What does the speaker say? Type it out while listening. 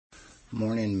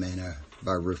Morning Manna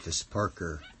by Rufus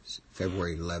Parker,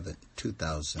 February 11,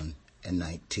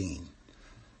 2019.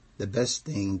 The best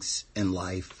things in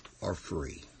life are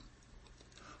free.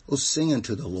 Oh, sing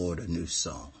unto the Lord a new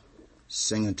song.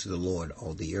 Sing unto the Lord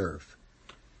all the earth.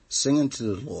 Sing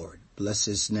unto the Lord, bless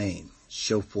his name.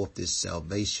 Show forth his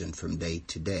salvation from day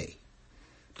to day.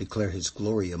 Declare his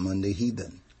glory among the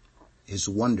heathen, his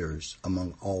wonders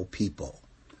among all people.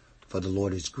 For the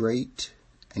Lord is great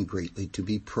and greatly to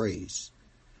be praised,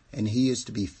 and he is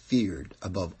to be feared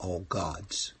above all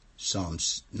gods.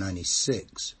 Psalms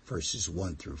 96, verses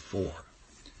 1 through 4.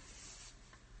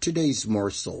 Today's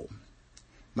morsel.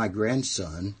 My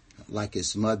grandson, like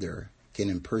his mother, can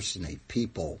impersonate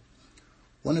people.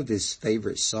 One of his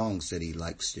favorite songs that he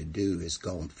likes to do is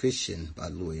Gone Fishing by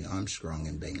Louis Armstrong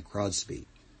and Bing Crosby.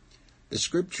 The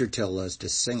scripture tells us to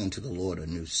sing unto the Lord a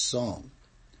new song.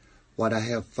 What I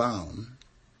have found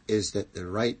is that the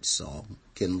right song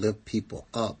can lift people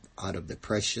up out of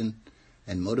depression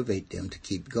and motivate them to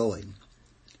keep going.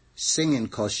 Singing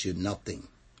costs you nothing.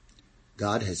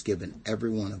 God has given every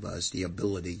one of us the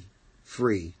ability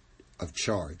free of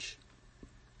charge.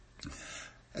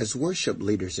 As worship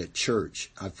leaders at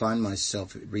church, I find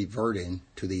myself reverting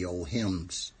to the old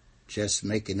hymns, just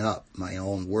making up my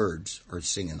own words or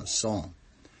singing a song.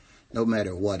 No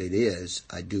matter what it is,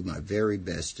 I do my very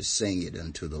best to sing it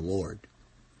unto the Lord.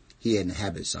 He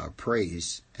inhabits our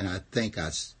praise, and I think I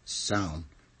sound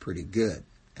pretty good.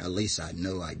 At least I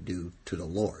know I do to the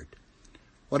Lord.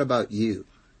 What about you?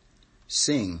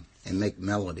 Sing and make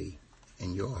melody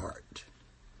in your heart.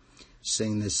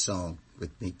 Sing this song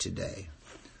with me today.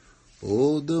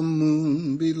 Oh, the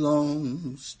moon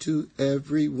belongs to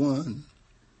everyone.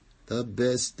 The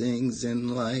best things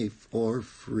in life are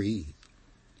free.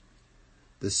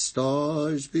 The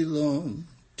stars belong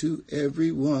to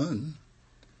everyone.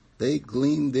 They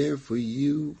gleam there for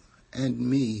you and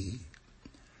me.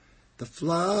 The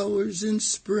flowers in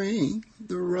spring,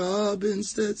 the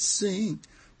robins that sing,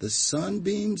 the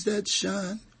sunbeams that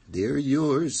shine, they're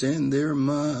yours and they're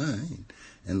mine.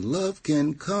 And love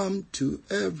can come to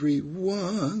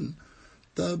everyone.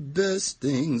 The best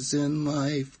things in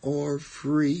life are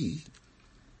free.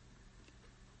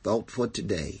 Thought for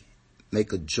today.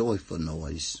 Make a joyful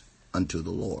noise unto the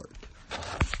Lord.